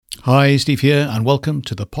Hi, Steve here, and welcome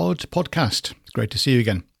to the podcast. It's great to see you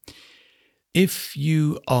again. If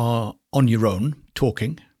you are on your own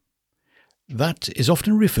talking, that is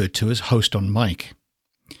often referred to as host on mic.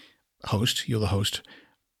 Host, you're the host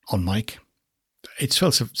on mic. It's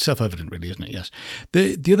self-evident, really, isn't it? Yes.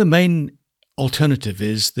 The other main alternative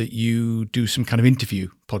is that you do some kind of interview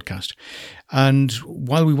podcast. And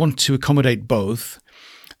while we want to accommodate both,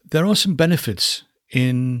 there are some benefits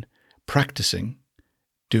in practicing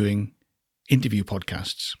doing interview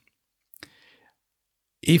podcasts.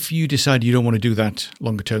 If you decide you don't want to do that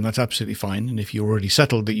longer term, that's absolutely fine. And if you're already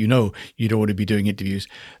settled that you know you don't want to be doing interviews,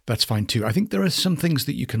 that's fine too. I think there are some things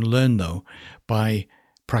that you can learn, though, by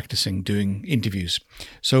practicing doing interviews.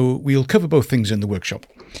 So we'll cover both things in the workshop.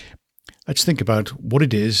 Let's think about what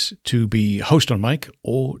it is to be host on mic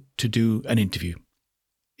or to do an interview.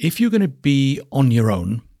 If you're going to be on your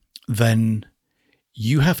own, then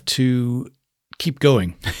you have to keep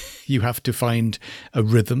going. You have to find a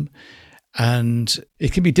rhythm, and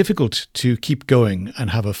it can be difficult to keep going and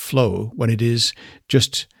have a flow when it is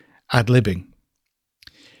just ad-libbing.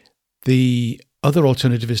 The other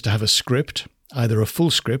alternative is to have a script, either a full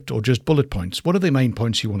script or just bullet points. What are the main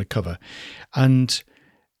points you want to cover? And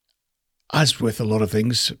as with a lot of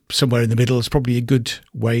things, somewhere in the middle is probably a good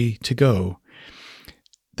way to go.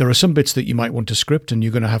 There are some bits that you might want to script, and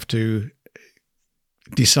you're going to have to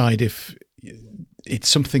decide if it's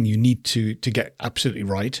something you need to get absolutely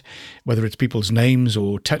right, whether it's people's names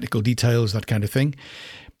or technical details, that kind of thing.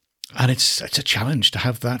 And it's a challenge to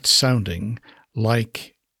have that sounding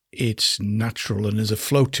like it's natural and there's a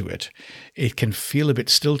flow to it. It can feel a bit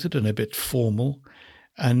stilted and a bit formal,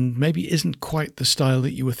 and maybe isn't quite the style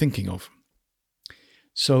that you were thinking of.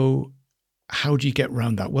 So how do you get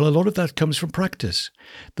around that? Well, a lot of that comes from practice.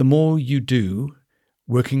 The more you do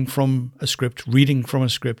working from a script, reading from a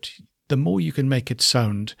script, the more you can make it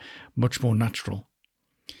sound much more natural.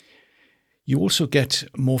 You also get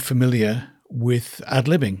more familiar with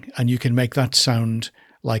ad-libbing, and you can make that sound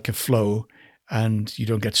like a flow, and you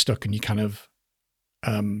don't get stuck and you kind of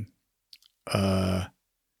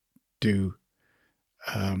do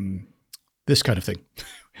this kind of thing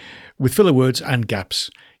with filler words and gaps.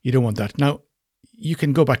 You don't want that. Now, you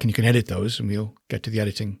can go back and you can edit those, and we'll get to the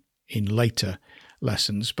editing in later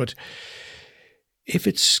lessons, but if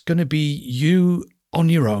it's going to be you on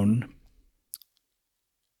your own,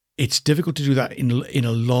 it's difficult to do that in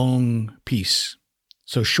a long piece.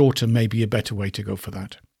 So shorter may be a better way to go for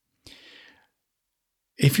that.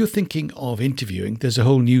 If you're thinking of interviewing, there's a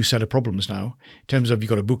whole new set of problems now in terms of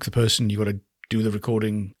you've got to book the person, you've got to do the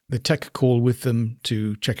recording, the tech call with them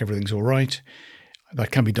to check everything's all right.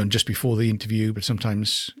 That can be done just before the interview, but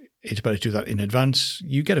sometimes it's better to do that in advance.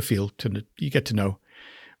 You get a feel you get to know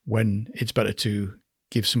when it's better to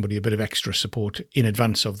give somebody a bit of extra support in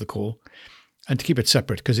advance of the call, and to keep it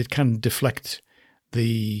separate because it can deflect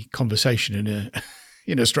the conversation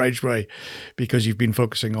in a strange way because you've been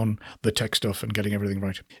focusing on the tech stuff and getting everything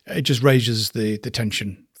right. It just raises the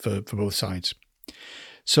tension for both sides.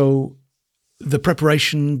 So the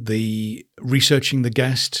preparation, the researching the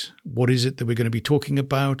guest, what is it that we're going to be talking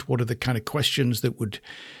about? What are the kind of questions that would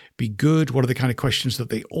be good? What are the kind of questions that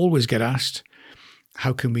they always get asked?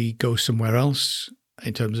 How can we go somewhere else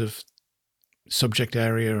in terms of subject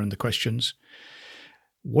area and the questions?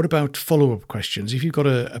 What about follow-up questions? If you've got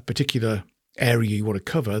a particular area you want to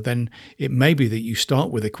cover, then it may be that you start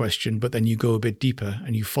with a question, but then you go a bit deeper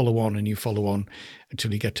and you follow on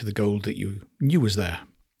until you get to the goal that you knew was there.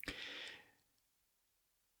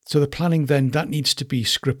 So the planning then, that needs to be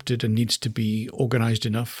scripted and needs to be organized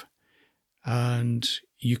enough. And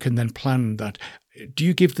you can then plan that. Do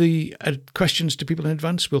you give the questions to people in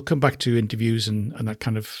advance? We'll come back to interviews and that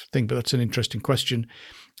kind of thing, but that's an interesting question.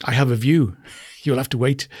 I have a view. You'll have to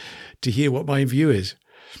wait to hear what my view is.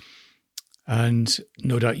 And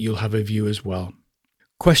no doubt you'll have a view as well.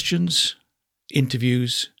 Questions,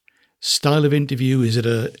 interviews, style of interview. Is it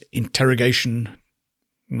an interrogation?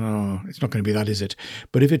 No, it's not going to be that, is it?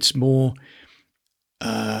 But if it's more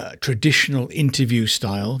traditional interview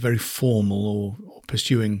style, very formal or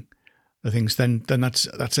pursuing the things, then that's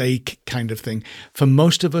a kind of thing. For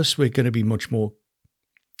most of us, we're going to be much more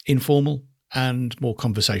informal and more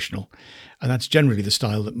conversational. And that's generally the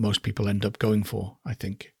style that most people end up going for, I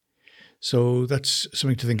think. So that's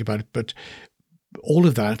something to think about. But all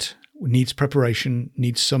of that needs preparation,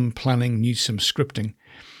 needs some planning, needs some scripting.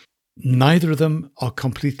 Neither of them are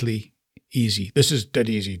completely easy. This is dead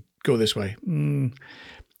easy. Go this way.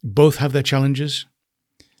 Both have their challenges.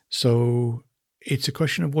 So it's a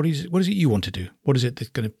question of what is it you want to do? What is it that's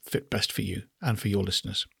going to fit best for you and for your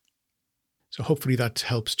listeners? So hopefully that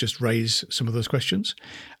helps just raise some of those questions,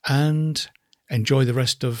 and enjoy the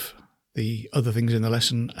rest of the other things in the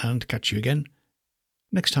lesson, and catch you again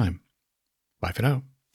next time. Bye for now.